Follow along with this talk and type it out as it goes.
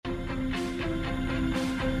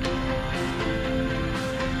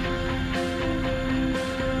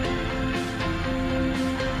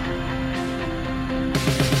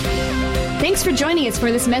Thanks for joining us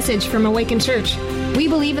for this message from Awaken Church. We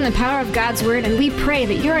believe in the power of God's Word, and we pray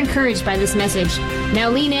that you're encouraged by this message. Now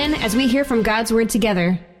lean in as we hear from God's Word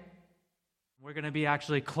together. We're going to be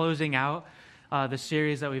actually closing out the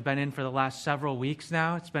series that we've been in for the last several weeks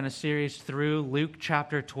now. It's been a series through Luke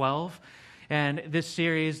chapter 12. And this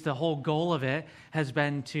series, the whole goal of it has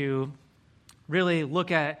been to really look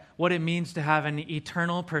at what it means to have an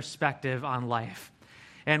eternal perspective on life.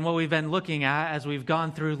 And what we've been looking at as we've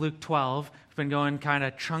gone through Luke 12, we've been going kind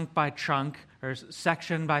of chunk by chunk or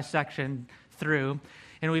section by section through,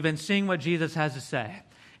 and we've been seeing what Jesus has to say.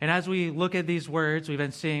 And as we look at these words, we've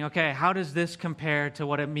been seeing, okay, how does this compare to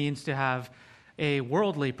what it means to have a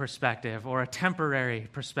worldly perspective or a temporary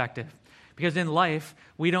perspective? Because in life,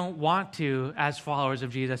 we don't want to, as followers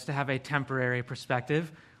of Jesus, to have a temporary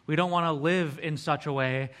perspective. We don't want to live in such a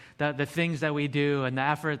way that the things that we do and the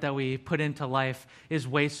effort that we put into life is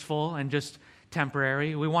wasteful and just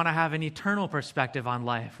temporary. We want to have an eternal perspective on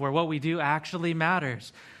life, where what we do actually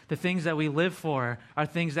matters. The things that we live for are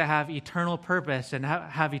things that have eternal purpose and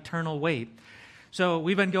have eternal weight. So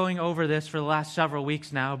we've been going over this for the last several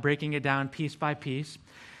weeks now, breaking it down piece by piece.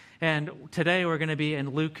 And today we're going to be in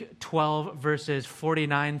Luke 12, verses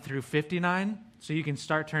 49 through 59. So you can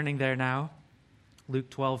start turning there now. Luke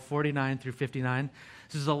 12, 49 through 59.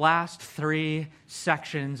 This is the last three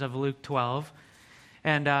sections of Luke 12.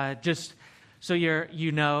 And just so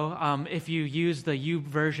if you use the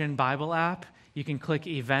YouVersion Bible app, you can click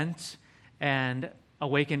Events, and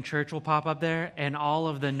Awaken Church will pop up there, and all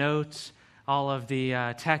of the notes, all of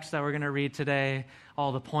the text that we're going to read today,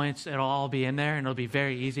 all the points, it'll all be in there, and it'll be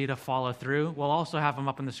very easy to follow through. We'll also have them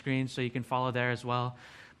up on the screen so you can follow there as well.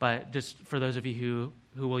 But just for those of you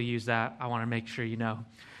who will use that, I want to make sure you know.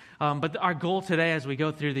 But our goal today as we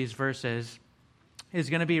go through these verses is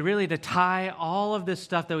going to be really to tie all of this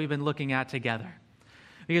stuff that we've been looking at together.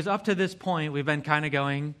 Because up to this point, we've been kind of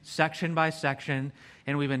going section by section,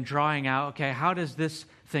 and we've been drawing out, okay, how does this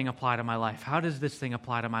thing apply to my life? How does this thing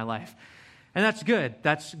apply to my life? And that's good.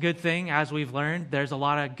 That's a good thing. As we've learned, there's a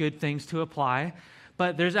lot of good things to apply.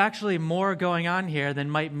 But there's actually more going on here than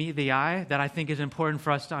might meet the eye that I think is important for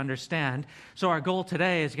us to understand. So our goal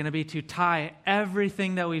today is going to be to tie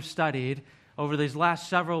everything that we've studied over these last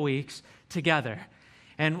several weeks together.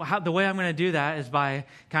 And the way I'm going to do that is by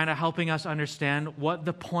kind of helping us understand what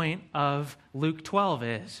the point of Luke 12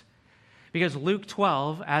 is. Because Luke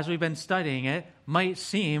 12, as we've been studying it, might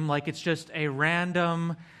seem like it's just a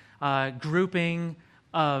random grouping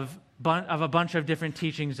of a bunch of different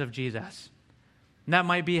teachings of Jesus. And that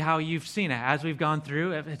might be how you've seen it. As we've gone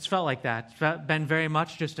through, it's felt like that. It's been very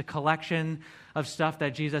much just a collection of stuff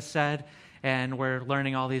that Jesus said, and we're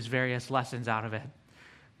learning all these various lessons out of it.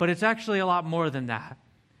 But it's actually a lot more than that.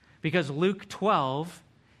 Because Luke 12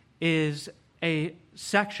 is a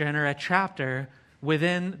section or a chapter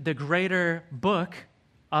within the greater book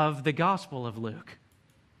of the Gospel of Luke.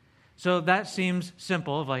 So that seems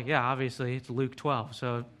simple, like, yeah, obviously it's Luke 12.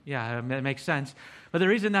 So yeah, it makes sense. But the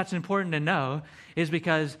reason that's important to know is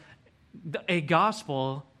because a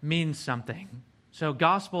gospel means something. So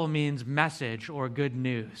gospel means message or good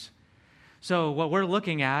news. So what we're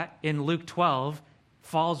looking at in Luke 12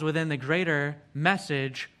 falls within the greater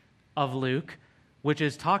message of Luke, which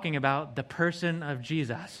is talking about the person of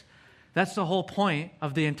Jesus. That's the whole point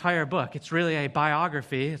of the entire book. It's really a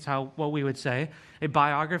biography. It's what we would say, a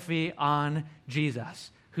biography on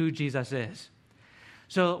Jesus, who Jesus is.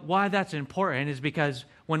 So why that's important is because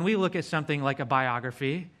when we look at something like a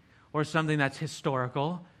biography or something that's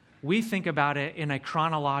historical, we think about it in a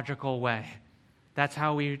chronological way. That's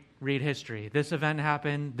how we read history. This event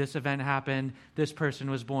happened, this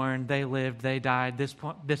person was born, they lived, they died,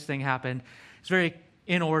 this thing happened. It's very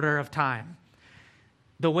in order of time.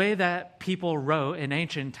 The way that people wrote in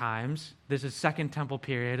ancient times, this is Second Temple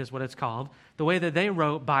period is what it's called, the way that they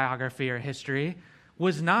wrote biography or history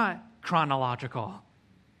was not chronological.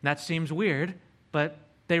 That seems weird, but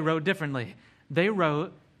they wrote differently. They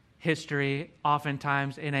wrote history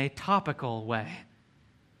oftentimes in a topical way.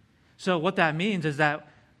 So what that means is that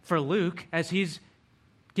for Luke, as he's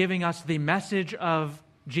giving us the message of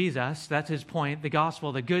Jesus, that's his point, the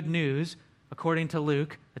gospel, the good news, according to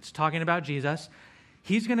Luke, it's talking about Jesus,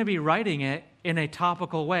 he's going to be writing it in a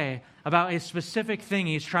topical way about a specific thing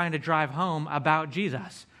he's trying to drive home about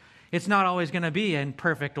Jesus. It's not always going to be in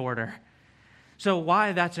perfect order. So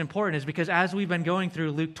why that's important is because as we've been going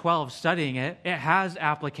through Luke 12, studying it, it has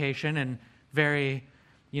application in very,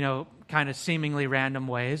 kind of seemingly random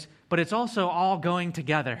ways, but it's also all going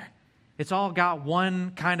together. It's all got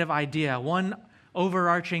one kind of idea, one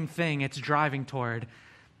overarching thing it's driving toward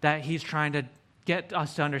that he's trying to get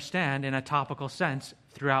us to understand in a topical sense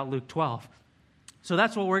throughout Luke 12. So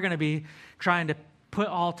that's what we're going to be trying to put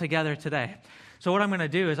all together today. So what I'm going to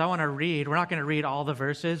do is I want to read, we're not going to read all the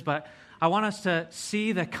verses, but I want us to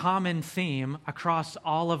see the common theme across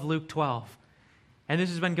all of Luke 12. And this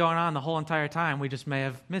has been going on the whole entire time. We just may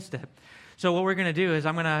have missed it. So what we're going to do is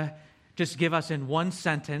I'm going to just give us in one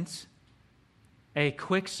sentence a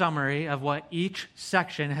quick summary of what each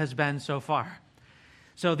section has been so far.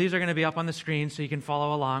 So these are going to be up on the screen so you can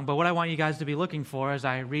follow along. But what I want you guys to be looking for as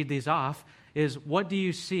I read these off is what do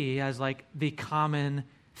you see as like the common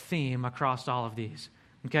theme across all of these?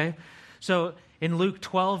 Okay? So in Luke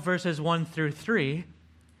 12, verses 1 through 3,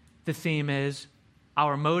 the theme is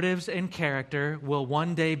our motives and character will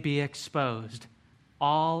one day be exposed.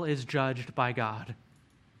 All is judged by God.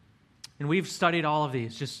 And we've studied all of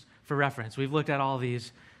these just for reference. We've looked at all of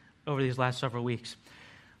these over these last several weeks.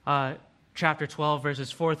 Chapter 12,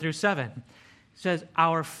 verses 4 through 7 says,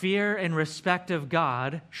 our fear and respect of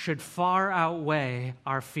God should far outweigh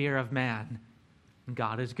our fear of man. And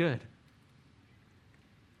God is good.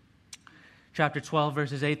 Chapter 12,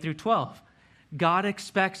 verses 8 through 12. God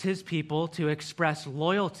expects his people to express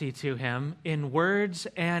loyalty to him in words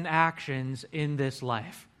and actions in this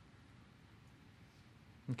life.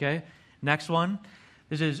 Okay, next one.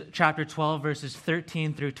 This is chapter 12, verses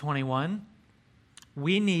 13 through 21.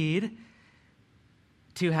 We need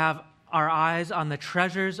to have our eyes on the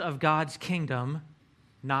treasures of God's kingdom,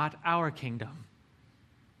 not our kingdom.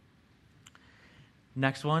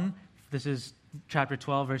 Next one. This is chapter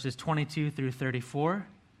 12, verses 22 through 34.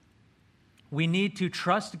 We need to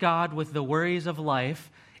trust God with the worries of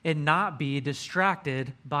life and not be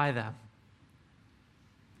distracted by them.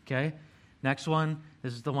 Okay, next one.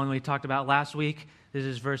 This is the one we talked about last week. This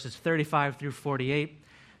is verses 35 through 48.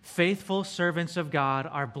 Faithful servants of God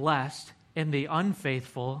are blessed, and the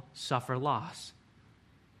unfaithful suffer loss.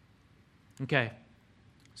 Okay,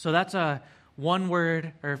 so that's a one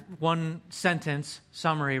word or one sentence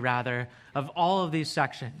summary, rather, of all of these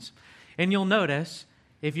sections. And you'll notice,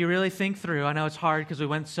 if you really think through, I know it's hard because we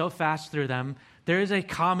went so fast through them, there is a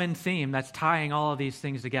common theme that's tying all of these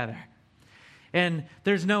things together. And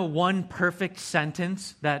there's no one perfect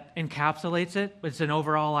sentence that encapsulates it. It's an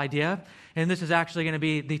overall idea. And this is actually going to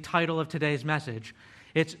be the title of today's message.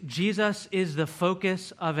 It's Jesus is the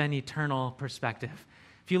focus of an eternal perspective.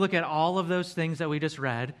 If you look at all of those things that we just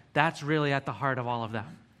read, that's really at the heart of all of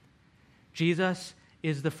them. Jesus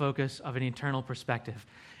is the focus of an eternal perspective.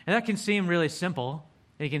 And that can seem really simple.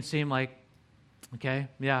 It can seem like, okay,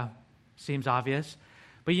 yeah, seems obvious.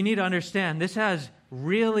 But you need to understand this has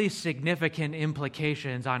really significant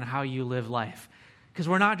implications on how you live life. Because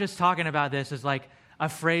we're not just talking about this as like a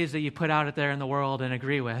phrase that you put out there in the world and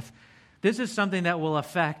agree with. This is something that will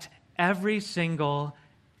affect every single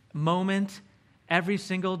moment, every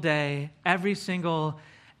single day, every single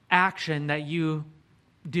action that you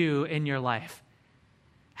do in your life.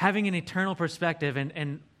 Having an eternal perspective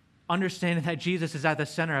and understanding that Jesus is at the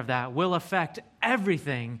center of that will affect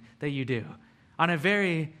everything that you do on a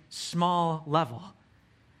very small level.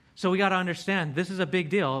 So we got to understand this is a big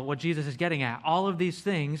deal, what Jesus is getting at. All of these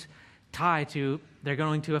things tie to, they're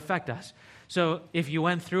going to affect us. So if you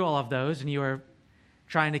went through all of those and you were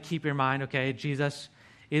trying to keep your mind, okay, Jesus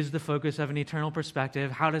is the focus of an eternal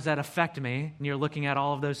perspective, how does that affect me? And you're looking at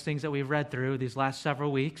all of those things that we've read through these last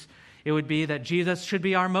several weeks, it would be that Jesus should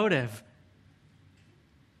be our motive.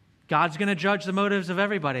 God's going to judge the motives of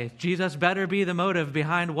everybody. Jesus better be the motive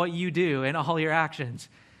behind what you do and all your actions.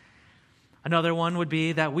 Another one would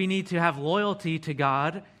be that we need to have loyalty to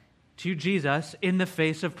God, to Jesus, in the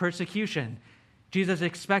face of persecution. Jesus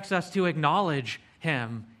expects us to acknowledge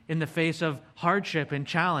him in the face of hardship and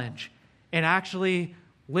challenge and actually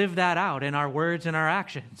live that out in our words and our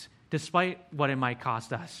actions, despite what it might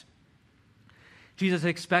cost us. Jesus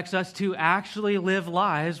expects us to actually live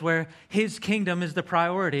lives where his kingdom is the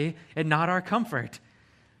priority and not our comfort.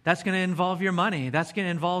 That's going to involve your money. That's going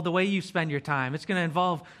to involve the way you spend your time. It's going to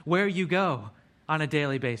involve where you go on a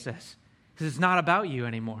daily basis because it's not about you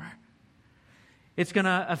anymore. It's going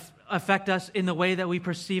to affect us in the way that we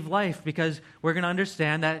perceive life because we're going to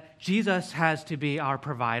understand that Jesus has to be our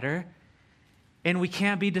provider and we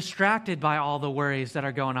can't be distracted by all the worries that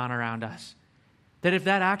are going on around us. That if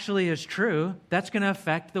that actually is true, that's going to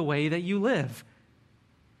affect the way that you live.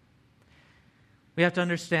 We have to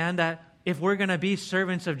understand that if we're going to be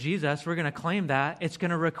servants of Jesus, we're going to claim that, it's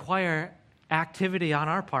going to require activity on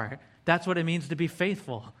our part. That's what it means to be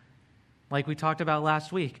faithful, like we talked about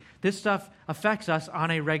last week. This stuff affects us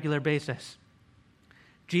on a regular basis.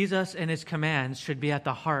 Jesus and his commands should be at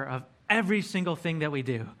the heart of every single thing that we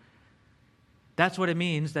do. That's what it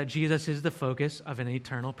means that Jesus is the focus of an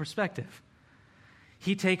eternal perspective.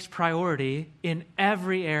 he takes priority in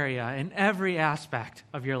every area, in every aspect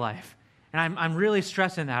of your life. And I'm really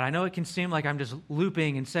stressing that. I know it can seem like I'm just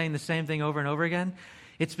looping and saying the same thing over and over again.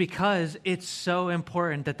 It's because it's so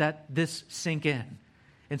important that this sink in.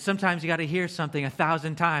 And sometimes you got to hear something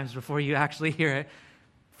 1,000 times before you actually hear it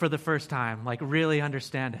for the first time, like really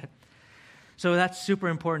understand it. So that's super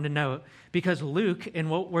important to note, because Luke, in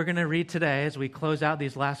what we're going to read today as we close out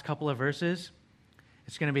these last couple of verses,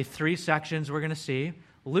 it's going to be 3 sections we're going to see.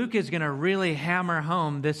 Luke is going to really hammer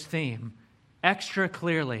home this theme extra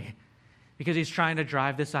clearly because he's trying to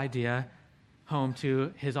drive this idea home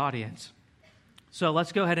to his audience. So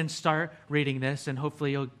let's go ahead and start reading this, and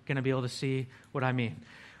hopefully you're going to be able to see what I mean.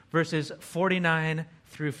 Verses 49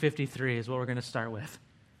 through 53 is what we're going to start with.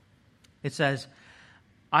 It says,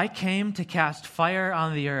 I came to cast fire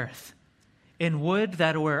on the earth, in wood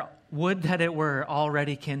that it were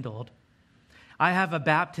already kindled. I have a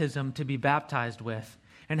baptism to be baptized with,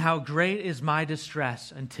 and how great is my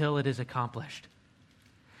distress until it is accomplished.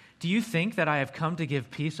 Do you think that I have come to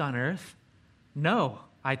give peace on earth? No,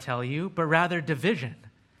 I tell you, but rather division.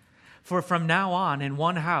 For from now on, in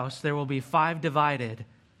one house there will be 5 divided,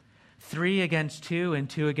 3 against 2 and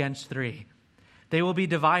 2 against 3. They will be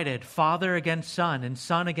divided, father against son and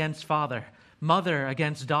son against father, mother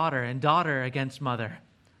against daughter and daughter against mother,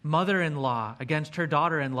 mother-in-law against her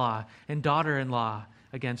daughter-in-law, and daughter-in-law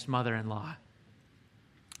against mother-in-law.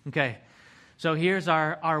 Okay, so here's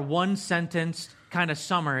our one-sentence kind of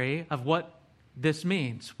summary of what this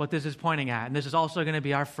means, what this is pointing at. And this is also going to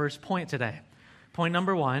be our first point today. Point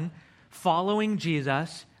number 1, following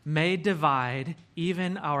Jesus may divide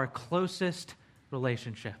even our closest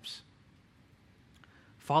relationships.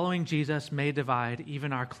 Following Jesus may divide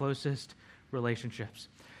even our closest relationships.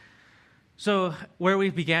 So where we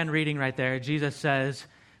began reading right there, Jesus says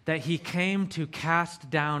that he came to cast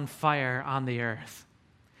down fire on the earth.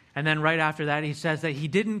 And then right after that, he says that he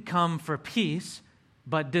didn't come for peace,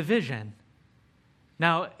 but division.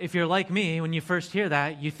 Now, if you're like me, when you first hear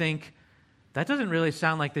that, you think, that doesn't really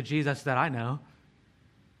sound like the Jesus that I know.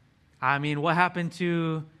 I mean, what happened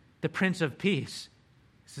to the Prince of Peace?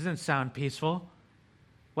 This doesn't sound peaceful.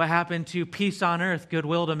 What happened to peace on earth,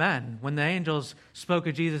 goodwill to men? When the angels spoke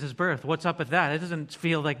of Jesus' birth, what's up with that? It doesn't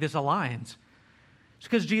feel like this aligns. It's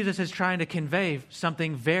because Jesus is trying to convey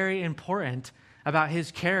something very important about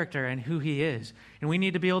his character and who he is. And we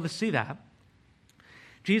need to be able to see that.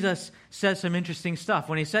 Jesus says some interesting stuff.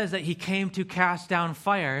 When he says that he came to cast down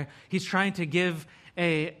fire, he's trying to give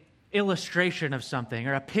an illustration of something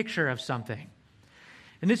or a picture of something.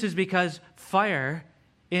 And this is because fire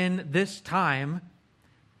in this time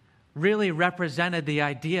really represented the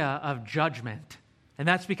idea of judgment. And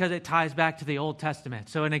that's because it ties back to the Old Testament.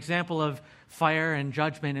 So an example of fire and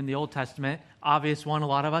judgment in the Old Testament, obvious one a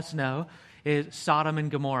lot of us know, is Sodom and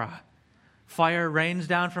Gomorrah. Fire rains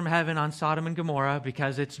down from heaven on Sodom and Gomorrah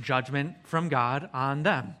because it's judgment from God on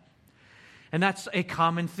them. And that's a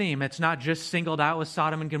common theme. It's not just singled out with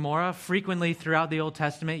Sodom and Gomorrah. Frequently throughout the Old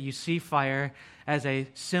Testament, you see fire as a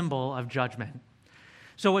symbol of judgment.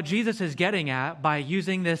 So what Jesus is getting at by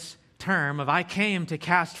using this term of I came to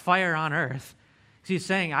cast fire on earth, he's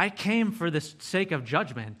saying I came for the sake of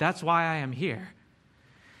judgment. That's why I am here.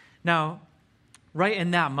 Now, right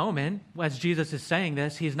in that moment, as Jesus is saying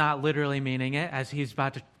this, he's not literally meaning it as he's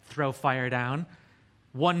about to throw fire down.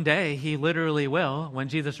 One day, he literally will. When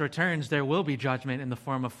Jesus returns, there will be judgment in the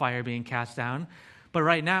form of fire being cast down. But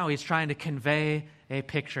right now, he's trying to convey a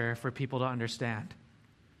picture for people to understand.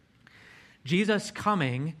 Jesus'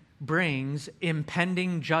 coming brings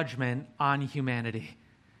impending judgment on humanity.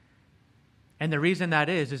 And the reason that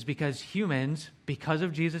is because humans, because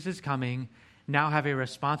of Jesus' coming, now have a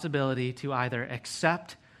responsibility to either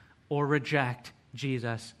accept or reject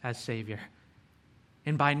Jesus as Savior.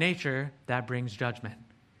 And by nature, that brings judgment.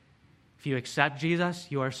 If you accept Jesus,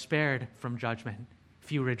 you are spared from judgment.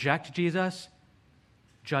 If you reject Jesus,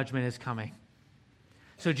 judgment is coming.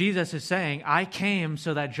 So Jesus is saying, I came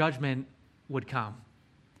so that judgment would come.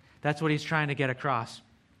 That's what he's trying to get across.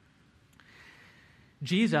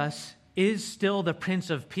 Jesus is still the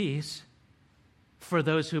Prince of Peace for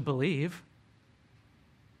those who believe.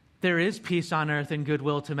 There is peace on earth and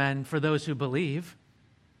goodwill to men for those who believe.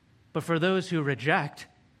 But for those who reject,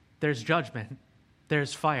 there's judgment.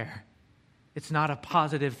 There's fire. It's not a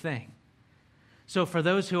positive thing. So for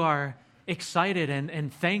those who are excited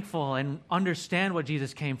and thankful and understand what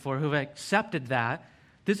Jesus came for, who've accepted that,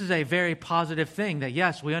 this is a very positive thing that,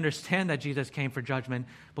 yes, we understand that Jesus came for judgment,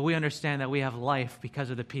 but we understand that we have life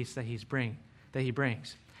because of the peace that he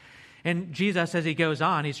brings. And Jesus, as he goes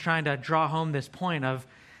on, he's trying to draw home this point of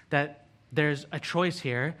that there's a choice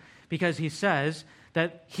here, because he says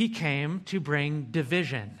that he came to bring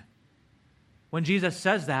division. When Jesus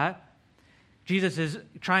says that, Jesus is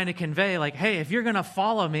trying to convey, like, hey, if you're going to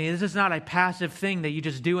follow me, this is not a passive thing that you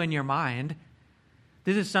just do in your mind.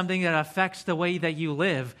 This is something that affects the way that you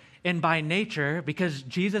live. And by nature, because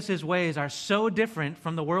Jesus' ways are so different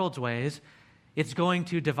from the world's ways, it's going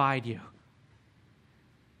to divide you.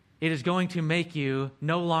 It is going to make you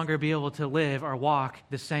no longer be able to live or walk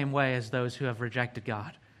the same way as those who have rejected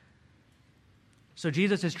God. So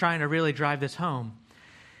Jesus is trying to really drive this home.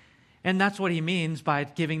 And that's what he means by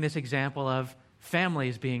giving this example of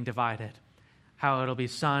families being divided. How it'll be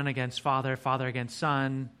son against father, father against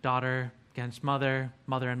son, daughter against mother,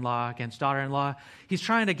 mother-in-law against daughter-in-law. He's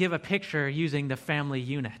trying to give a picture using the family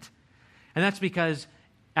unit. And that's because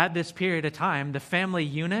at this period of time, the family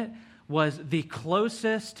unit was the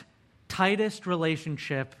closest, tightest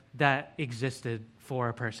relationship that existed for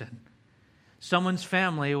a person. Someone's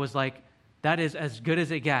family was like, that is as good as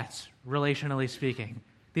it gets, relationally speaking.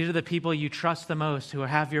 These are the people you trust the most, who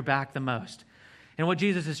have your back the most. And what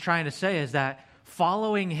Jesus is trying to say is that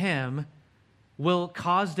following him will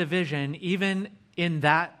cause division even in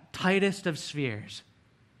that tightest of spheres.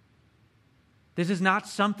 This is not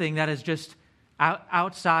something that is just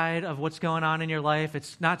outside of what's going on in your life.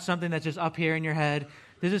 It's not something that's just up here in your head.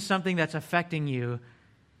 This is something that's affecting you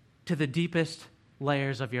to the deepest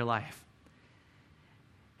layers of your life.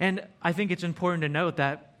 And I think it's important to note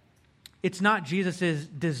that it's not Jesus'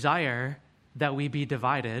 desire that we be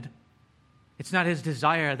divided. It's not his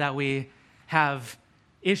desire that we have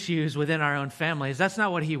issues within our own families. That's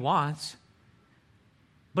not what he wants.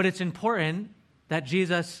 But it's important that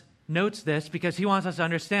Jesus notes this because he wants us to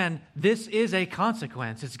understand this is a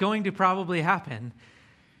consequence. It's going to probably happen.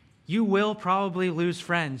 You will probably lose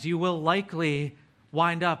friends. You will likely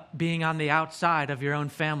wind up being on the outside of your own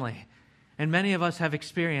family. And many of us have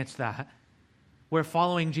experienced that, where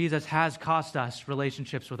following Jesus has cost us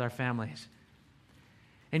relationships with our families.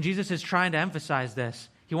 And Jesus is trying to emphasize this.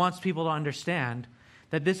 He wants people to understand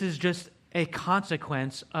that this is just a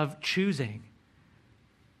consequence of choosing.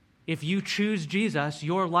 If you choose Jesus,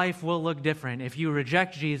 your life will look different. If you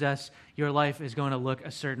reject Jesus, your life is going to look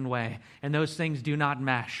a certain way. And those things do not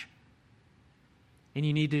mesh. And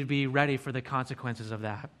you need to be ready for the consequences of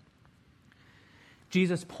that.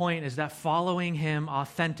 Jesus' point is that following him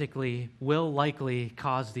authentically will likely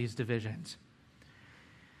cause these divisions.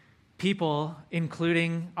 People,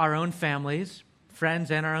 including our own families, friends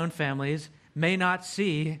and our own families, may not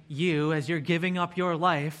see you as you're giving up your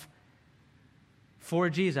life for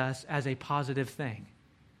Jesus as a positive thing.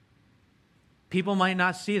 People might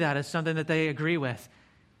not see that as something that they agree with.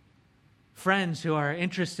 Friends who are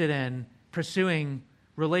interested in pursuing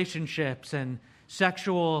relationships and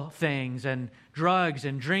sexual things and drugs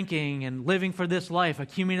and drinking and living for this life,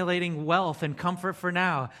 accumulating wealth and comfort for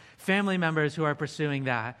now. Family members who are pursuing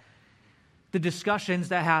that. The discussions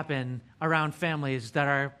that happen around families that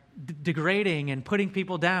are degrading and putting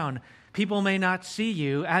people down. People may not see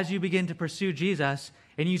you as you begin to pursue Jesus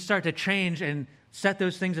and you start to change and set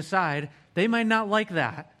those things aside. They might not like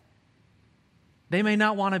that. They may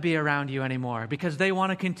not want to be around you anymore because they want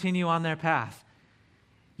to continue on their path.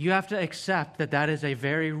 You have to accept that that is a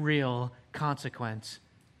very real consequence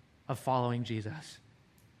of following Jesus.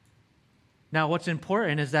 Now, what's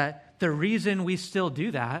important is that the reason we still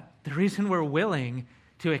do that, the reason we're willing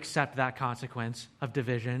to accept that consequence of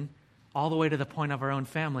division all the way to the point of our own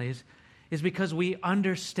families, is because we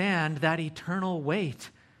understand that eternal weight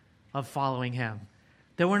of following him.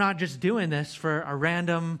 That we're not just doing this for a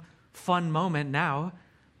random fun moment now.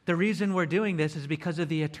 The reason we're doing this is because of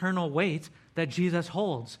the eternal weight that Jesus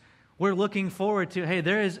holds. We're looking forward to, hey,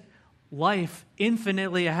 there is life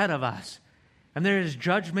infinitely ahead of us. And there is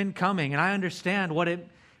judgment coming. And I understand what it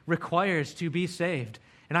requires to be saved.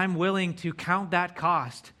 And I'm willing to count that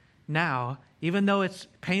cost now, even though it's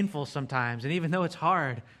painful sometimes, and even though it's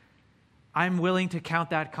hard. I'm willing to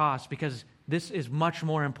count that cost because this is much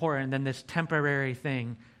more important than this temporary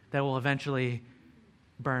thing that will eventually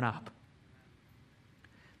burn up.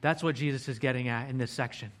 That's what Jesus is getting at in this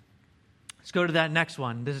section. Let's go to that next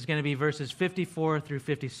one. This is going to be verses 54 through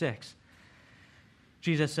 56.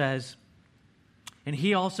 Jesus says, "And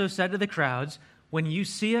he also said to the crowds, 'When you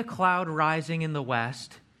see a cloud rising in the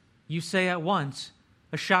west, you say at once,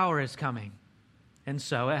 a shower is coming.' And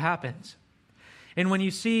so it happens. And when you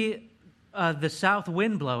see the south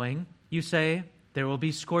wind blowing, you say, there will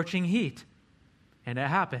be scorching heat. And it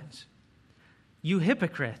happens. You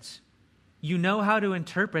hypocrites, you know how to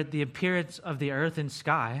interpret the appearance of the earth and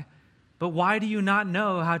sky, but why do you not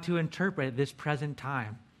know how to interpret this present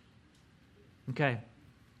time?" Okay.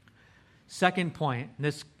 Second point,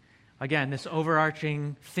 this Again, this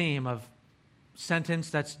overarching theme of sentence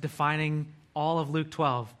that's defining all of Luke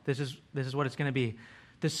 12. This is what it's going to be.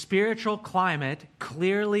 The spiritual climate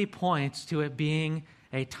clearly points to it being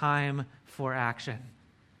a time for action.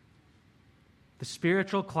 The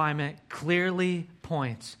spiritual climate clearly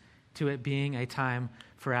points to it being a time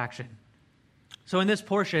for action. So in this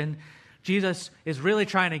portion, Jesus is really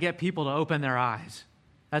trying to get people to open their eyes.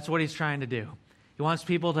 That's what he's trying to do. He wants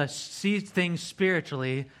people to see things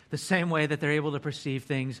spiritually the same way that they're able to perceive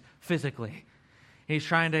things physically. And he's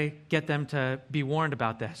trying to get them to be warned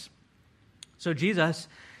about this. So Jesus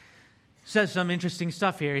says some interesting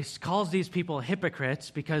stuff here. He calls these people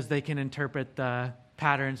hypocrites because they can interpret the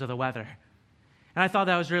patterns of the weather. And I thought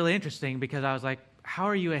that was really interesting because I was like, how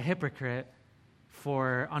are you a hypocrite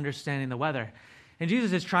for understanding the weather? And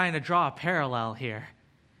Jesus is trying to draw a parallel here.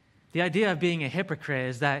 The idea of being a hypocrite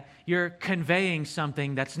is that you're conveying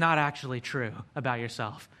something that's not actually true about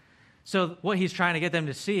yourself. So what he's trying to get them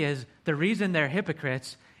to see is the reason they're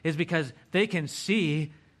hypocrites is because they can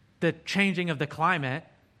see the changing of the climate,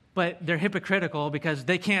 but they're hypocritical because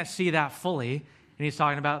they can't see that fully. And he's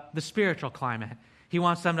talking about the spiritual climate. He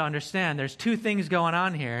wants them to understand there's two things going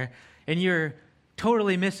on here, and you're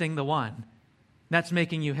totally missing the one. That's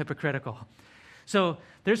making you hypocritical. So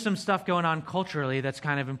there's some stuff going on culturally that's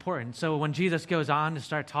kind of important. So when Jesus goes on to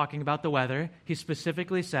start talking about the weather, he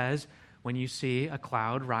specifically says, when you see a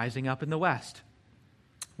cloud rising up in the west.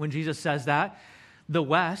 When Jesus says that, the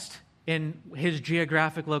west in his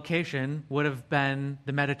geographic location would have been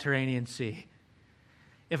the Mediterranean Sea.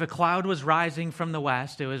 If a cloud was rising from the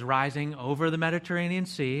west, it was rising over the Mediterranean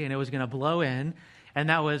Sea, and it was going to blow in, and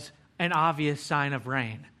that was an obvious sign of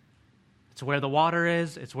rain. It's where the water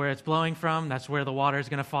is, it's where it's blowing from, that's where the water is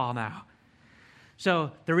going to fall now.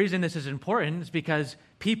 So the reason this is important is because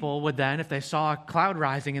people would then, if they saw a cloud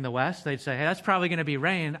rising in the west, they'd say, hey, that's probably going to be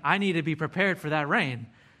rain. I need to be prepared for that rain.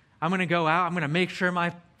 I'm going to go out, I'm going to make sure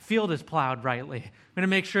my field is plowed rightly. I'm going to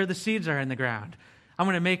make sure the seeds are in the ground. I'm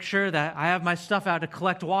going to make sure that I have my stuff out to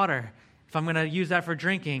collect water. If I'm going to use that for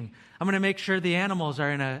drinking, I'm going to make sure the animals are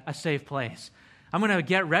in a safe place. I'm going to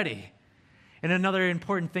get ready. And another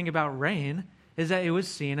important thing about rain is that it was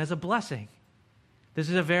seen as a blessing. This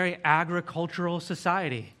is a very agricultural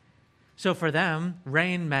society. So for them,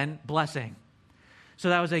 rain meant blessing. So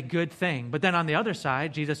that was a good thing. But then on the other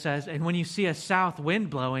side, Jesus says, and when you see a south wind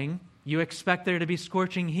blowing, you expect there to be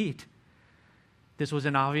scorching heat. This was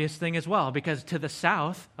an obvious thing as well, because to the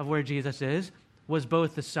south of where Jesus is was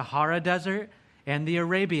both the Sahara Desert and the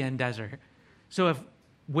Arabian Desert. So if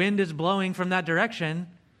wind is blowing from that direction,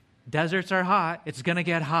 deserts are hot, it's going to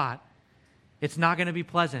get hot. It's not going to be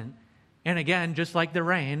pleasant. And again, just like the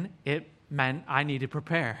rain, it meant I need to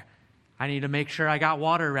prepare. I need to make sure I got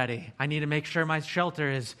water ready. I need to make sure my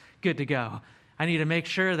shelter is good to go. I need to make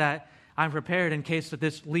sure that I'm prepared in case that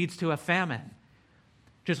this leads to a famine.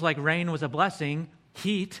 Just like rain was a blessing,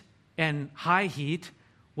 heat and high heat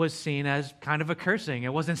was seen as kind of a cursing.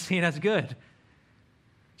 It wasn't seen as good.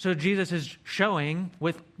 So Jesus is showing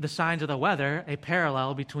with the signs of the weather a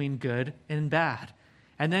parallel between good and bad.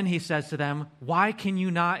 And then he says to them, why can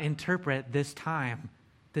you not interpret this time,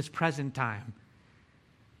 this present time?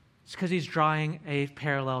 It's because he's drawing a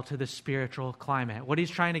parallel to the spiritual climate. What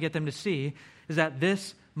he's trying to get them to see is that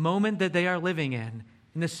this moment that they are living in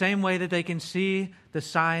the same way that they can see the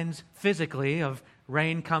signs physically of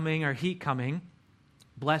rain coming or heat coming,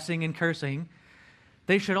 blessing and cursing,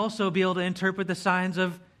 they should also be able to interpret the signs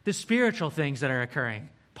of the spiritual things that are occurring,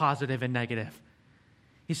 positive and negative.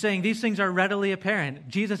 He's saying these things are readily apparent.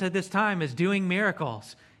 Jesus at this time is doing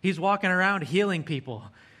miracles. He's walking around healing people.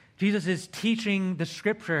 Jesus is teaching the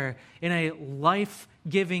scripture in a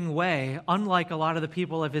life-giving way, unlike a lot of the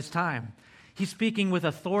people of his time. He's speaking with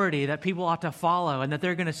authority that people ought to follow and that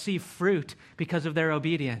they're going to see fruit because of their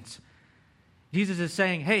obedience. Jesus is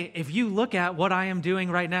saying, hey, if you look at what I am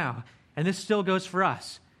doing right now, and this still goes for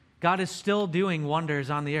us, God is still doing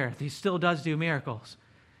wonders on the earth. He still does do miracles.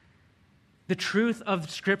 The truth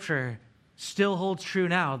of Scripture still holds true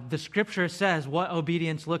now. The Scripture says what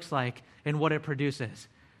obedience looks like and what it produces.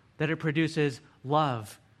 That it produces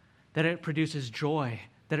love, that it produces joy,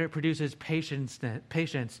 that it produces patience, that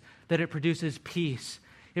it produces peace.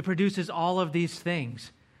 It produces all of these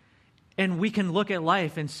things. And we can look at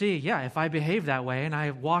life and see, yeah, if I behave that way and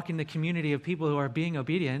I walk in the community of people who are being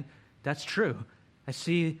obedient, that's true. I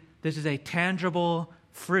see this is a tangible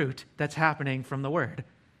fruit that's happening from the word.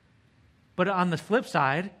 But on the flip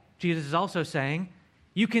side, Jesus is also saying,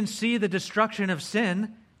 you can see the destruction of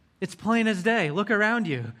sin. It's plain as day. Look around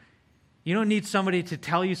you. You don't need somebody to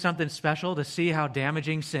tell you something special to see how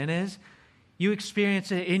damaging sin is. You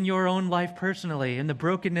experience it in your own life personally, in the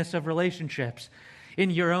brokenness of relationships,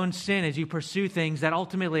 in your own sin as you pursue things that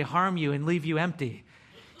ultimately harm you and leave you empty.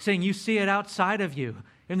 Saying you see it outside of you,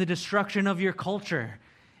 in the destruction of your culture,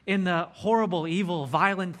 in the horrible, evil,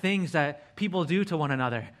 violent things that people do to one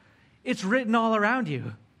another. It's written all around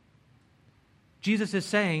you. Jesus is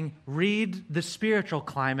saying, read the spiritual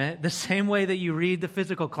climate the same way that you read the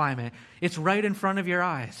physical climate. It's right in front of your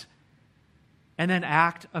eyes. And then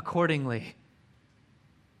act accordingly.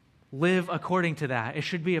 Live according to that. It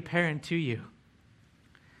should be apparent to you.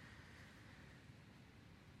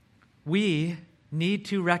 We need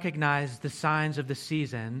to recognize the signs of the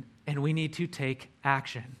season, and we need to take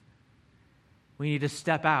action. We need to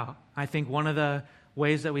step out. I think one of the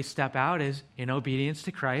ways that we step out is in obedience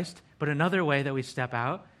to Christ, but another way that we step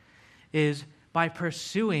out is by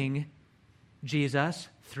pursuing Jesus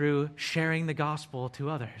through sharing the gospel to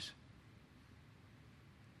others.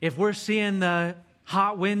 If we're seeing the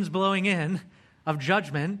hot winds blowing in of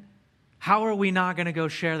judgment, how are we not going to go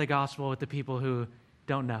share the gospel with the people who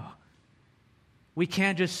don't know? We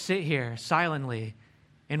can't just sit here silently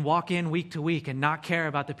and walk in week to week and not care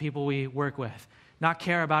about the people we work with, not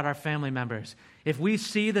care about our family members. If we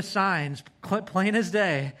see the signs, plain as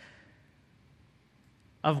day,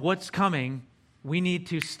 of what's coming, we need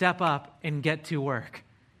to step up and get to work.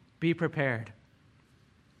 Be prepared.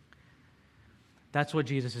 That's what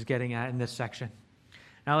Jesus is getting at in this section.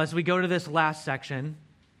 Now, as we go to this last section,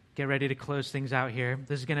 get ready to close things out here.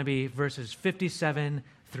 This is going to be verses 57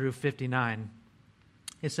 through 59.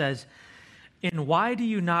 It says, "And why do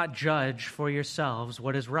you not judge for yourselves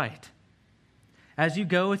what is right? As you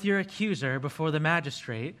go with your accuser before the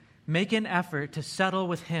magistrate, make an effort to settle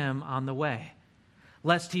with him on the way,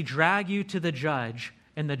 lest he drag you to the judge,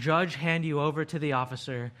 and the judge hand you over to the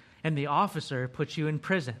officer, and the officer puts you in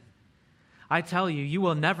prison. I tell you, you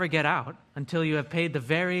will never get out until you have paid the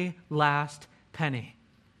very last penny."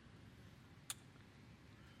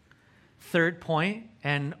 Third point,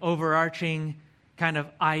 and overarching kind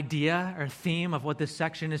of idea or theme of what this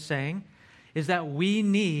section is saying, is that we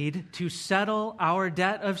need to settle our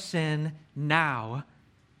debt of sin now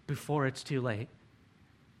before it's too late.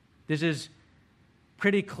 This is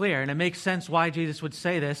pretty clear, and it makes sense why Jesus would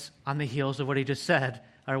say this on the heels of what he just said,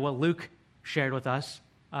 or what Luke shared with us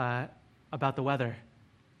about the weather.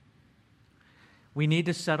 We need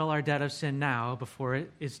to settle our debt of sin now before it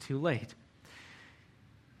is too late.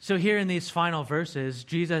 So here in these final verses,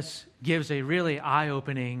 Jesus gives a really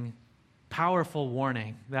eye-opening, powerful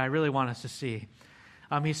warning that I really want us to see.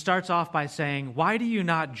 He starts off by saying, "Why do you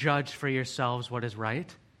not judge for yourselves what is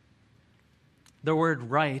right?" The word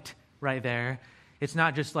right there, it's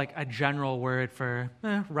not just like a general word for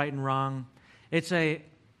right and wrong. It's a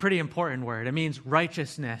pretty important word. It means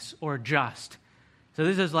righteousness or just. So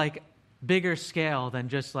this is like bigger scale than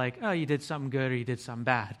just like, oh, you did something good or you did something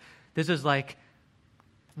bad. This is like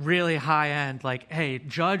really high end, like, hey,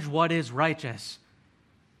 judge what is righteous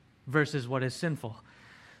versus what is sinful.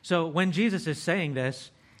 So when Jesus is saying this,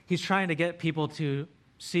 he's trying to get people to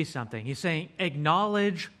see something. He's saying,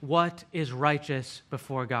 acknowledge what is righteous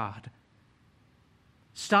before God.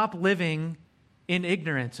 Stop living in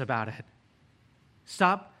ignorance about it.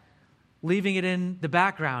 Stop leaving it in the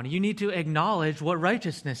background. You need to acknowledge what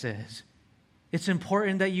righteousness is. It's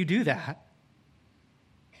important that you do that.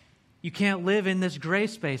 You can't live in this gray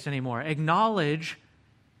space anymore. Acknowledge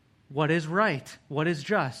what is right, what is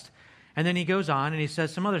just. And then he goes on and he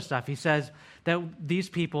says some other stuff. He says that these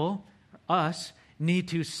people, us, need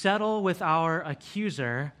to settle with our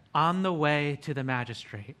accuser on the way to the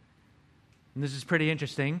magistrate. And this is pretty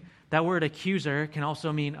interesting. That word accuser can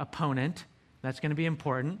also mean opponent. That's going to be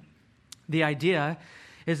important. The idea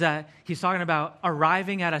is that he's talking about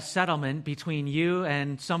arriving at a settlement between you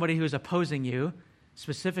and somebody who's opposing you,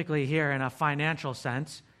 specifically here in a financial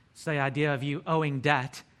sense. It's the idea of you owing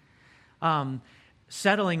debt.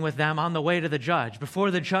 Settling with them on the way to the judge.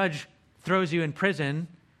 Before the judge throws you in prison,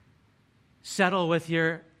 settle with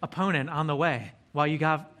your opponent on the way while you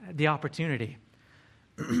have the opportunity.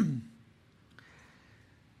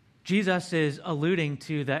 Jesus is alluding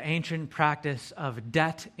to the ancient practice of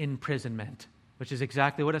debt imprisonment, which is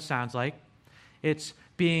exactly what it sounds like. It's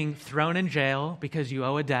being thrown in jail because you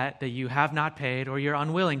owe a debt that you have not paid or you're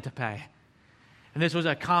unwilling to pay. And this was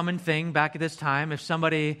a common thing back at this time. If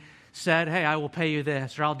somebody said, hey, I will pay you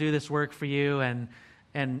this, or I'll do this work for you, and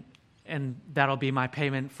that'll be my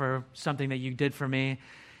payment for something that you did for me,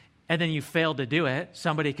 and then you failed to do it,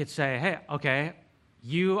 somebody could say, hey, okay,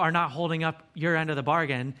 you are not holding up your end of the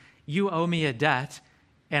bargain. You owe me a debt,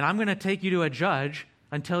 and I'm going to take you to a judge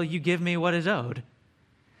until you give me what is owed.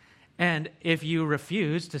 And if you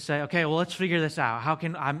refuse to say, okay, well, let's figure this out. How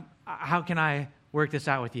can I work this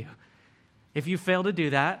out with you? If you fail to do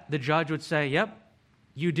that, the judge would say, yep,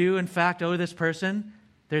 you do in fact owe this person.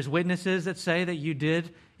 There's witnesses that say that you did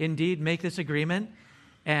indeed make this agreement,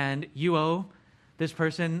 and you owe this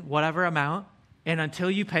person whatever amount, and until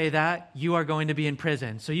you pay that, you are going to be in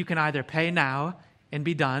prison. So you can either pay now and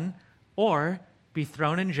be done, or be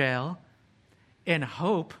thrown in jail and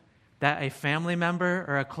hope that a family member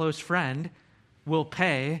or a close friend will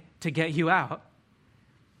pay to get you out.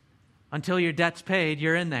 Until your debt's paid,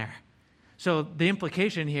 you're in there. So the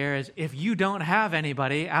implication here is if you don't have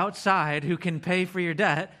anybody outside who can pay for your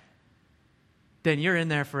debt, then you're in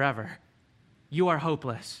there forever. You are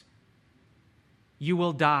hopeless. You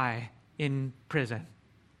will die in prison.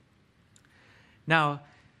 Now,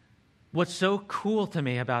 what's so cool to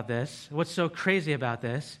me about this, what's so crazy about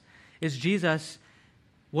this, is Jesus,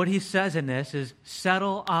 what he says in this is,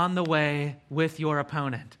 settle on the way with your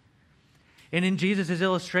opponent. And in Jesus'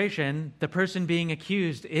 illustration, the person being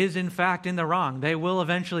accused is in fact in the wrong. They will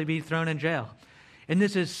eventually be thrown in jail. And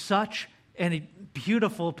this is such a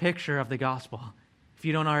beautiful picture of the gospel, if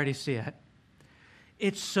you don't already see it.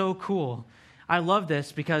 It's so cool. I love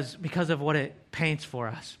this because of what it paints for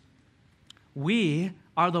us. We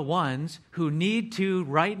are the ones who need to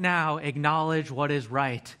right now acknowledge what is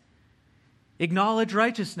right. Acknowledge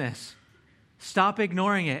righteousness. Stop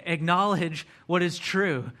ignoring it. Acknowledge what is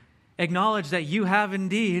true. Acknowledge that you have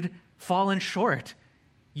indeed fallen short.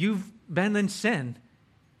 You've been in sin,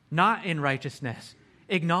 not in righteousness.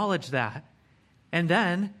 Acknowledge that. And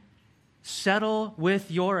then settle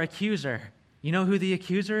with your accuser. You know who the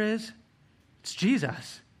accuser is? It's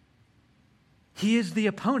Jesus. He is the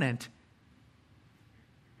opponent.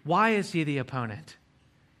 Why is he the opponent?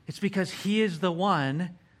 It's because he is the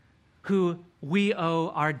one who we owe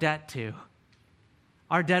our debt to.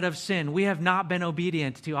 Our debt of sin. We have not been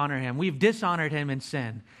obedient to honor him. We've dishonored him in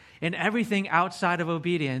sin. And everything outside of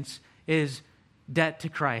obedience is debt to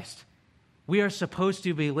Christ. We are supposed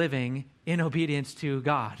to be living in obedience to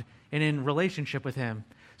God and in relationship with him.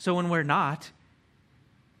 So when we're not,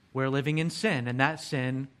 we're living in sin, and that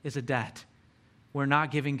sin is a debt. We're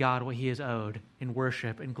not giving God what he is owed in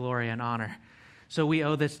worship and glory and honor. So we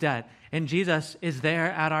owe this debt. And Jesus is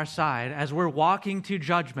there at our side as we're walking to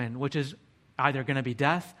judgment, which is either going to be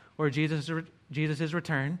death or Jesus'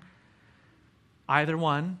 return. Either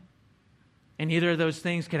one. And either of those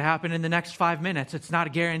things could happen in the next 5 minutes. It's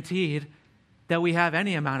not guaranteed that we have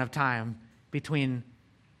any amount of time between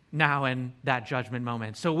now and that judgment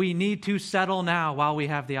moment. So we need to settle now while we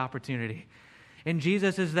have the opportunity. And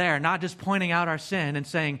Jesus is there, not just pointing out our sin and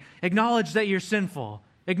saying, acknowledge that you're sinful.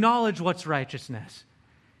 Acknowledge what's righteousness.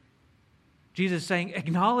 Jesus is saying,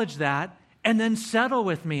 acknowledge that and then settle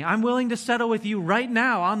with me. I'm willing to settle with you right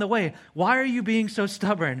now on the way. Why are you being so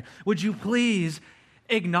stubborn? Would you please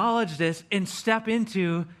acknowledge this and step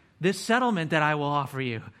into this settlement that I will offer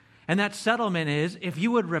you? And that settlement is, if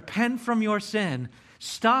you would repent from your sin,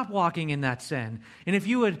 stop walking in that sin. And if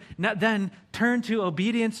you would then turn to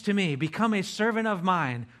obedience to me, become a servant of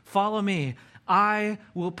mine, follow me, I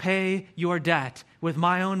will pay your debt with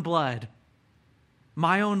my own blood,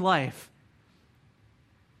 my own life.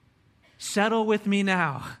 Settle with me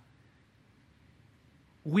now.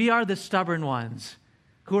 We are the stubborn ones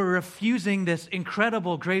who are refusing this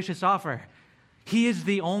incredible, gracious offer. He is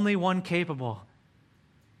the only one capable.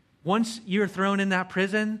 Once you're thrown in that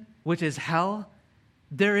prison, which is hell,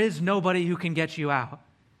 there is nobody who can get you out.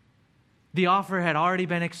 The offer had already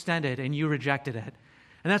been extended and you rejected it.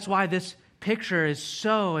 And that's why this picture is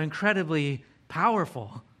so incredibly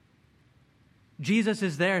powerful. Jesus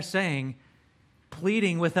is there saying,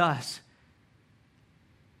 pleading with us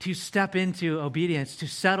to step into obedience, to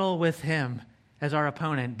settle with him as our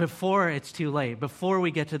opponent before it's too late, before we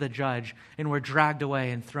get to the judge and we're dragged away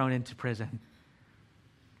and thrown into prison.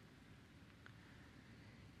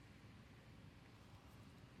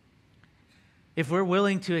 If we're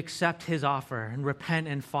willing to accept his offer and repent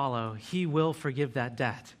and follow, he will forgive that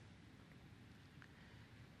debt.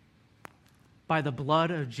 By the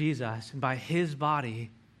blood of Jesus and by his body,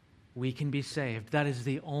 we can be saved. That is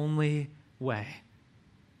the only way.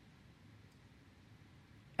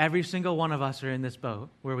 Every single one of us are in this boat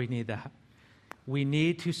where we need that. We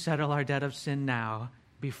need to settle our debt of sin now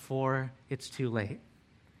before it's too late.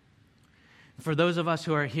 For those of us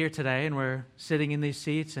who are here today and we're sitting in these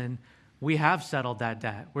seats and we have settled that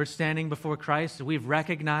debt. We're standing before Christ. We've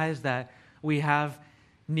recognized that we have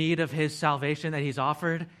need of his salvation that he's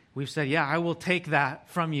offered. We've said, yeah, I will take that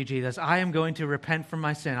from you, Jesus. I am going to repent from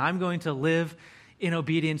my sin. I'm going to live in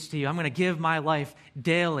obedience to you. I'm going to give my life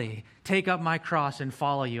daily, take up my cross and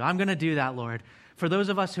follow you. I'm going to do that, Lord. For those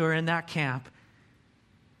of us who are in that camp,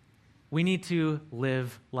 we need to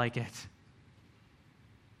live like it.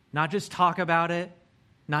 Not just talk about it,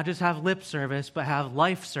 not just have lip service, but have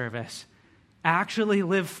life service. Actually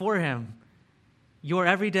live for him. Your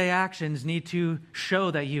everyday actions need to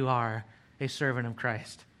show that you are a servant of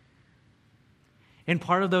Christ. And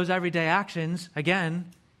part of those everyday actions,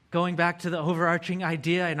 again, going back to the overarching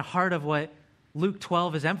idea and heart of what Luke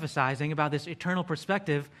 12 is emphasizing about this eternal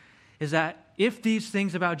perspective, is that if these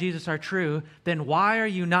things about Jesus are true, then why are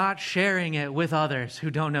you not sharing it with others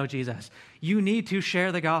who don't know Jesus? You need to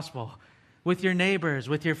share the gospel with your neighbors,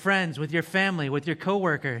 with your friends, with your family, with your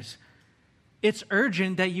coworkers. It's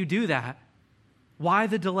urgent that you do that. Why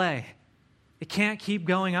the delay? It can't keep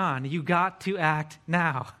going on. You got to act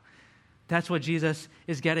now. That's what Jesus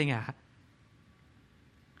is getting at.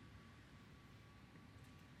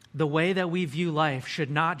 The way that we view life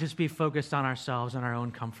should not just be focused on ourselves and our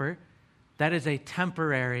own comfort. That is a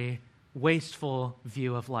temporary, wasteful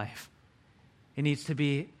view of life. It needs to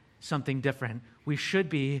be something different. We should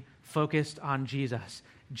be focused on Jesus.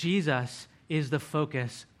 Jesus is the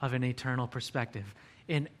focus of an eternal perspective.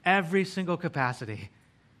 In every single capacity,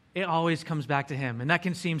 it always comes back to him. And that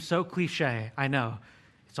can seem so cliche, I know.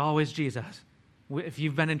 It's always Jesus. If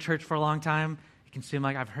you've been in church for a long time, it can seem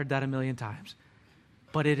like I've heard that a million times.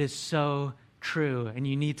 But it is so true, and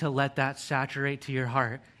you need to let that saturate to your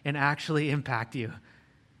heart and actually impact you.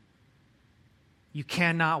 You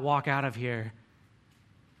cannot walk out of here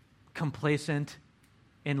complacent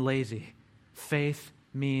and lazy. Faith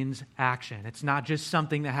means action. It's not just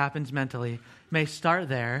something that happens mentally. It may start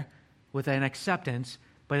there with an acceptance,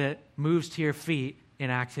 but it moves to your feet in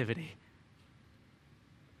activity.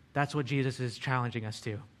 That's what Jesus is challenging us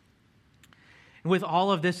to. And with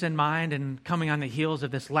all of this in mind and coming on the heels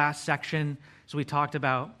of this last section, so we talked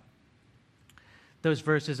about those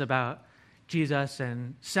verses about Jesus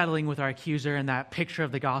and settling with our accuser and that picture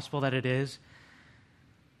of the gospel that it is,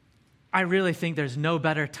 I really think there's no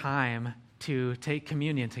better time to take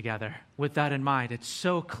communion together with that in mind. It's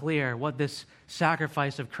so clear what this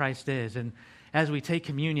sacrifice of Christ is. And as we take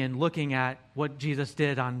communion, looking at what Jesus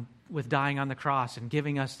did with dying on the cross and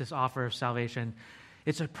giving us this offer of salvation,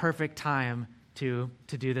 it's a perfect time to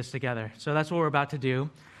do this together. So that's what we're about to do.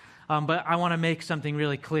 But I want to make something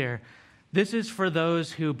really clear. This is for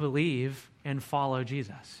those who believe and follow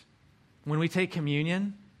Jesus. When we take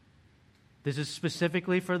communion, this is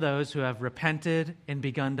specifically for those who have repented and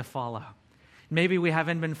begun to follow. Maybe we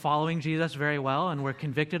haven't been following Jesus very well and we're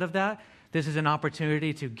convicted of that. This is an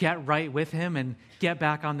opportunity to get right with him and get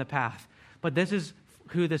back on the path. But this is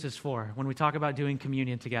who this is for when we talk about doing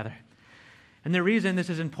communion together. And the reason this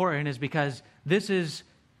is important is because this is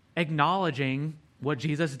acknowledging what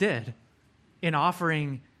Jesus did in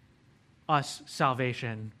offering us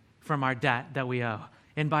salvation from our debt that we owe,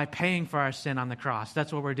 and by paying for our sin on the cross.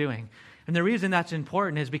 That's what we're doing. And the reason that's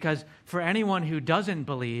important is because for anyone who doesn't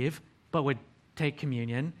believe but would take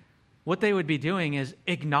communion, what they would be doing is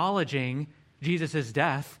acknowledging Jesus'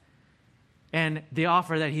 death and the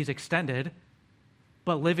offer that he's extended,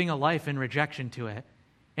 but living a life in rejection to it.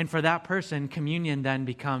 And for that person, communion then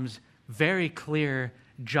becomes very clear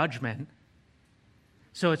judgment.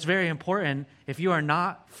 So it's very important, if you are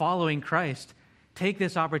not following Christ, take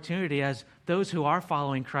this opportunity as those who are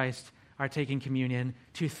following Christ are taking communion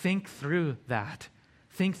to think through that.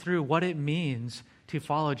 Think through what it means to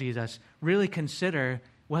follow Jesus. Really consider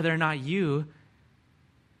whether or not you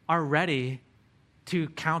are ready to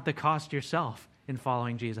count the cost yourself in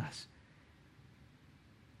following Jesus.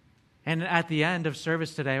 And at the end of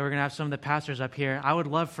service today, we're going to have some of the pastors up here. I would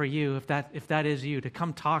love for you, if that is you, to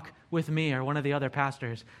come talk with me or one of the other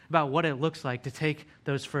pastors about what it looks like to take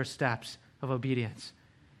those first steps of obedience.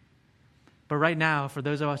 But right now, for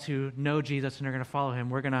those of us who know Jesus and are going to follow him,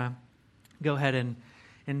 we're going to go ahead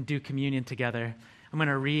and do communion together. I'm going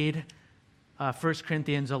to read 1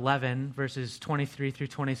 Corinthians 11, verses 23 through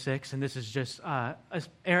 26, and this is just an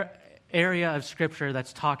area of Scripture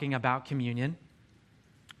that's talking about communion.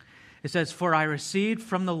 It says, "For I received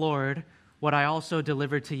from the Lord what I also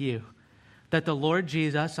delivered to you, that the Lord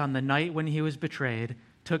Jesus, on the night when he was betrayed,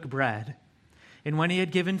 took bread. And when he had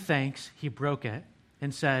given thanks, he broke it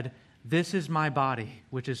and said, 'This is my body,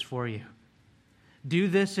 which is for you. Do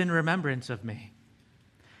this in remembrance of me.'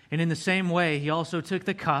 And in the same way, he also took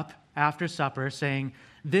the cup after supper, saying,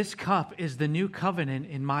 'This cup is the new covenant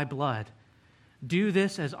in my blood. Do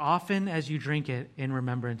this as often as you drink it in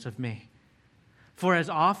remembrance of me. For as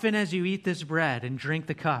often as you eat this bread and drink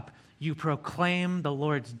the cup, you proclaim the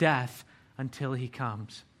Lord's death until he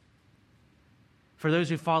comes. For those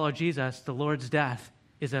who follow Jesus, the Lord's death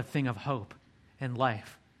is a thing of hope and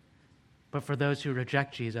life. But for those who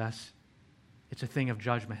reject Jesus, it's a thing of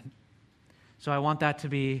judgment. So I want that to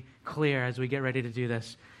be clear as we get ready to do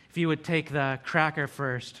this. If you would take the cracker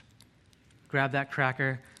first, grab that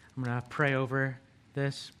cracker. I'm going to pray over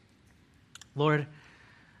this. Lord,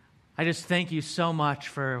 I just thank you so much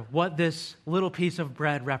for what this little piece of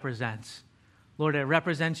bread represents. Lord, it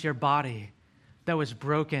represents your body that was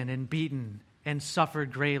broken and beaten and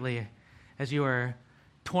suffered greatly as you were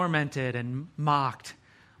tormented and mocked.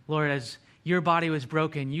 Lord, as your body was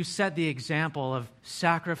broken, you set the example of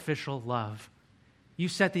sacrificial love. You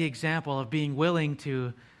set the example of being willing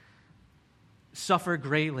to suffer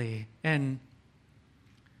greatly and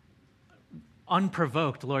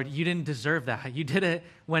unprovoked. Lord, you didn't deserve that. You did it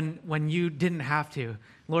when you didn't have to.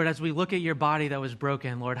 Lord, as we look at your body that was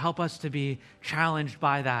broken, Lord, help us to be challenged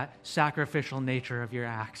by that sacrificial nature of your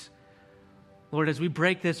acts. Lord, as we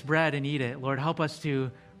break this bread and eat it, Lord, help us to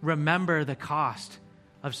remember the cost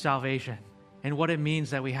of salvation and what it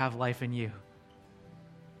means that we have life in you.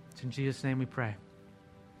 It's in Jesus' name we pray.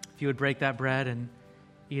 If you would break that bread and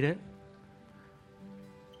eat it.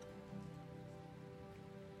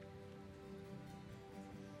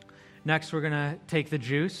 Next, we're going to take the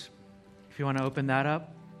juice. If you want to open that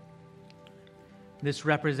up. This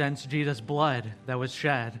represents Jesus' blood that was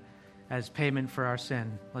shed as payment for our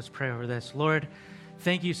sin. Let's pray over this. Lord,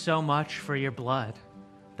 thank you so much for your blood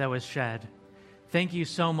that was shed. Thank you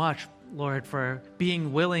so much, Lord, for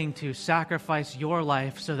being willing to sacrifice your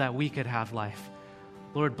life so that we could have life.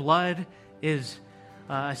 Lord, blood is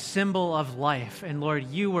a symbol of life. And Lord,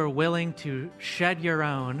 you were willing to shed your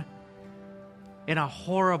own in a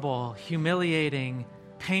horrible, humiliating,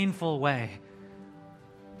 painful way,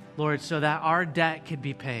 Lord, so that our debt could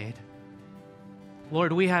be paid.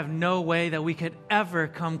 Lord, we have no way that we could ever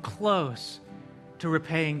come close to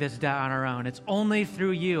repaying this debt on our own. It's only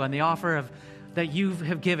through you and the offer of that you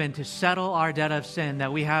have given to settle our debt of sin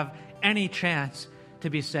that we have any chance to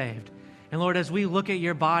be saved. And Lord, as we look at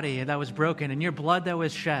your body that was broken and your blood that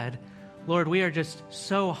was shed, Lord, we are just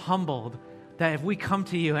so humbled that if we come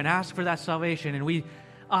to you and ask for that salvation and we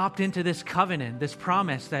opt into this covenant, this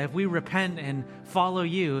promise that if we repent and follow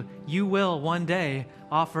you, you will one day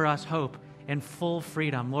offer us hope and full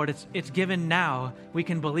freedom. Lord, it's given now. We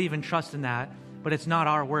can believe and trust in that, but it's not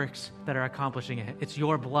our works that are accomplishing it. It's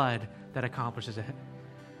your blood that accomplishes it.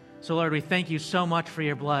 So Lord, we thank you so much for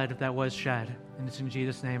your blood that was shed. And it's in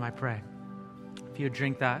Jesus' name I pray. If you would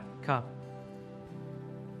drink that cup.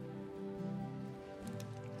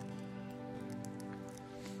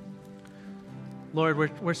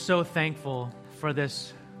 Lord, we're so thankful for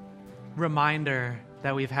this reminder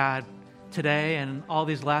that we've had today and all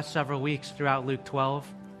these last several weeks throughout Luke 12.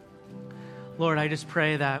 Lord, I just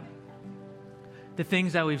pray that the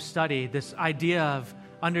things that we've studied, this idea of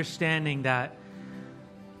understanding that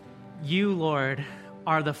you, Lord,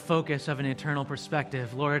 are the focus of an eternal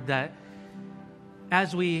perspective. Lord, that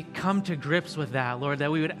as we come to grips with that, Lord,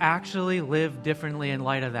 that we would actually live differently in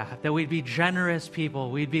light of that we'd be generous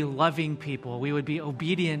people, we'd be loving people, we would be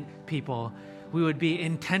obedient people, we would be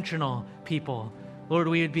intentional people. Lord,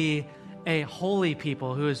 we would be a holy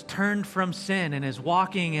people who is turned from sin and is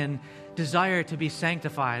walking in desire to be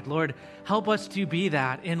sanctified. Lord, help us to be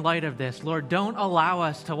that in light of this. Lord, don't allow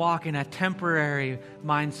us to walk in a temporary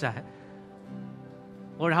mindset.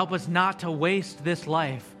 Lord, help us not to waste this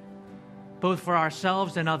life, both for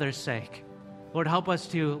ourselves and others' sake. Lord, help us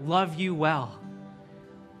to love you well.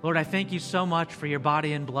 Lord, I thank you so much for your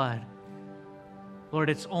body and blood.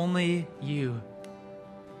 Lord, it's only you.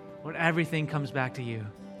 Lord, everything comes back to you.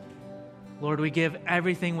 Lord, we give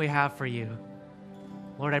everything we have for you.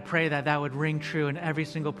 Lord, I pray that that would ring true in every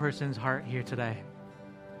single person's heart here today.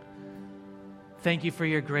 Thank you for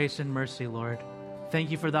your grace and mercy, Lord. Thank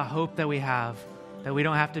you for the hope that we have, that we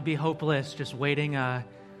don't have to be hopeless, just waiting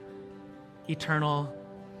eternal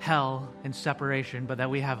hell and separation, but that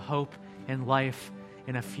we have hope and life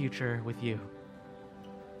in a future with you.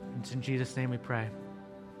 It's in Jesus' name we pray.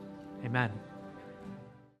 Amen.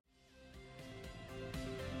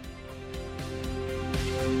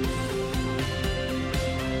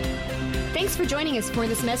 Thanks for joining us for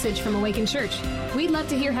this message from Awaken Church. We'd love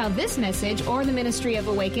to hear how this message or the ministry of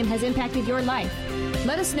Awaken has impacted your life.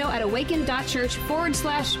 Let us know at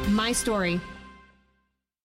awaken.church/mystory.